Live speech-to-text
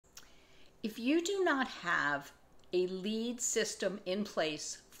If you do not have a lead system in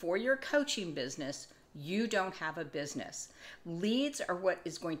place for your coaching business, you don't have a business. Leads are what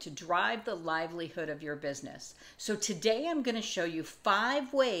is going to drive the livelihood of your business. So today I'm going to show you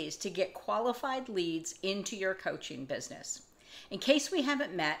 5 ways to get qualified leads into your coaching business. In case we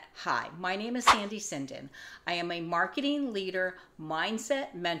haven't met, hi, my name is Sandy Sinden. I am a marketing leader,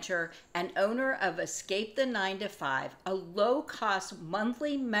 mindset mentor, and owner of Escape the 9 to 5, a low-cost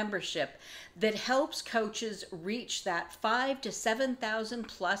monthly membership that helps coaches reach that 5,000 to 7,000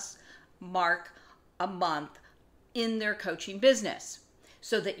 plus mark a month in their coaching business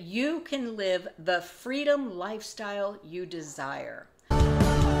so that you can live the freedom lifestyle you desire.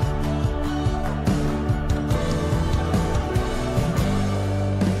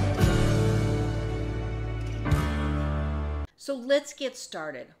 So let's get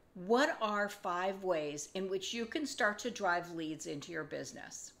started. What are 5 ways in which you can start to drive leads into your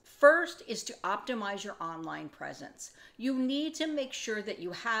business? First is to optimize your online presence. You need to make sure that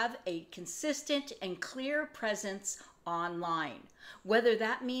you have a consistent and clear presence online. Whether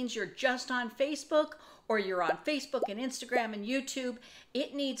that means you're just on Facebook or you're on Facebook and Instagram and YouTube,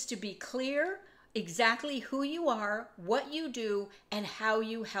 it needs to be clear exactly who you are, what you do, and how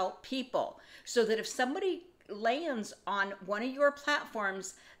you help people. So that if somebody lands on one of your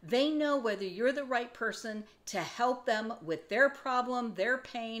platforms, they know whether you're the right person to help them with their problem, their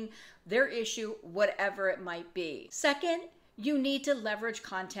pain, their issue, whatever it might be. Second, you need to leverage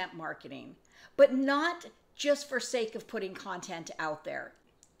content marketing, but not just for sake of putting content out there.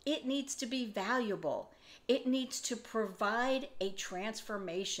 It needs to be valuable. It needs to provide a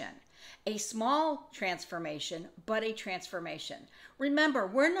transformation. A small transformation, but a transformation. Remember,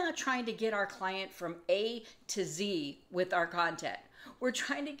 we're not trying to get our client from A to Z with our content. We're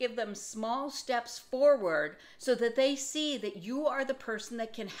trying to give them small steps forward so that they see that you are the person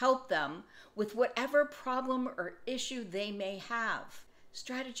that can help them with whatever problem or issue they may have.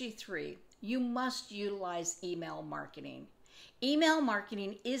 Strategy 3, you must utilize email marketing. Email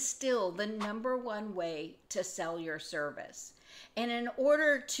marketing is still the #1 way to sell your service. And in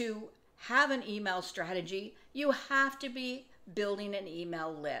order to have an email strategy, you have to be building an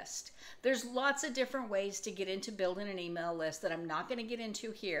email list. There's lots of different ways to get into building an email list that I'm not going to get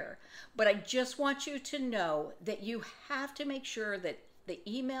into here, but I just want you to know that you have to make sure that the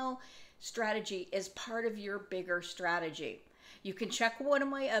email strategy is part of your bigger strategy. You can check one of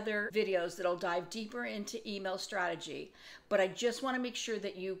my other videos that'll dive deeper into email strategy, but I just want to make sure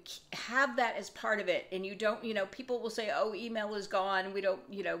that you have that as part of it, and you don't, people will say, oh, email is gone, we don't,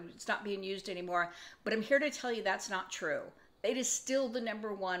 it's not being used anymore, but I'm here to tell you that's not true. It is still the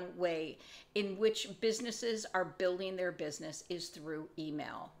 #1 way in which businesses are building their business is through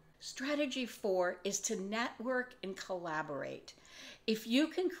email. Strategy 4 is to network and collaborate. If you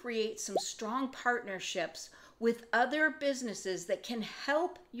can create some strong partnerships with other businesses that can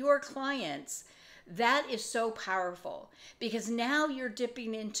help your clients, that is so powerful because now you're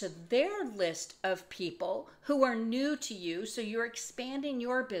dipping into their list of people who are new to you. So you're expanding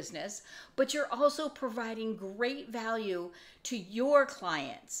your business, but you're also providing great value to your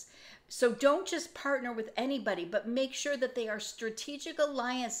clients. So don't just partner with anybody, but make sure that they are strategic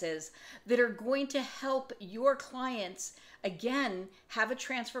alliances that are going to help your clients, again, have a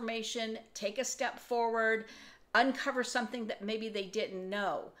transformation, take a step forward, uncover something that maybe they didn't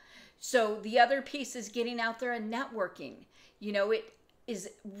know. So the other piece is getting out there and networking. It is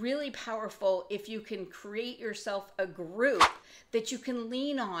really powerful if you can create yourself a group that you can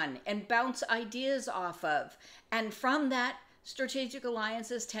lean on and bounce ideas off of. And from that, strategic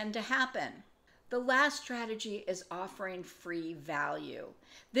alliances tend to happen. The last strategy is offering free value.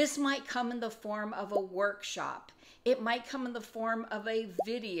 This might come in the form of a workshop. It might come in the form of a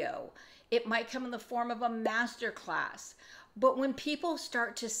video. It might come in the form of a masterclass. But when people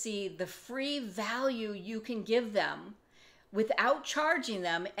start to see the free value you can give them without charging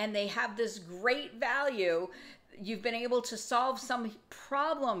them, and they have this great value, you've been able to solve some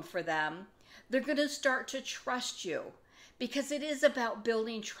problem for them, they're going to start to trust you. Because it is about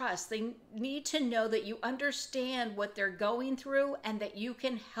building trust. They need to know that you understand what they're going through and that you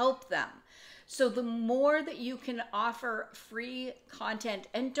can help them. So the more that you can offer free content,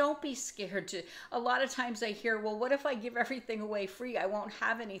 and don't be scared to, a lot of times I hear, well, what if I give everything away free? I won't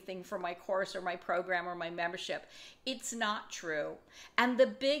have anything for my course or my program or my membership. It's not true. And the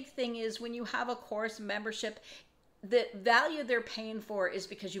big thing is when you have a course membership, the value they're paying for is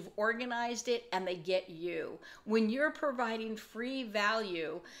because you've organized it and they get you. When you're providing free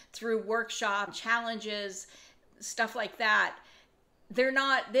value through workshop challenges, stuff like that,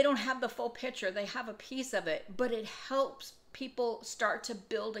 they don't have the full picture. They have a piece of it, but it helps people start to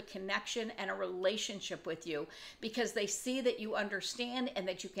build a connection and a relationship with you because they see that you understand and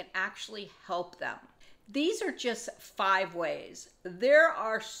that you can actually help them. These are just 5 ways. There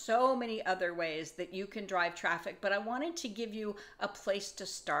are so many other ways that you can drive traffic, but I wanted to give you a place to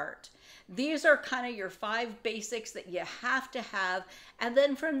start. These are kind of your 5 basics that you have to have, and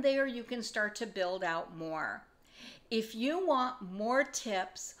then from there you can start to build out more. If you want more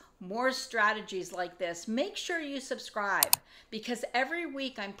tips, more strategies like this, make sure you subscribe because every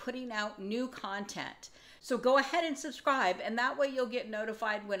week I'm putting out new content. So go ahead and subscribe, and that way you'll get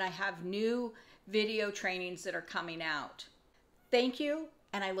notified when I have new video trainings that are coming out. Thank you,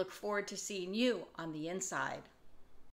 and I look forward to seeing you on the inside.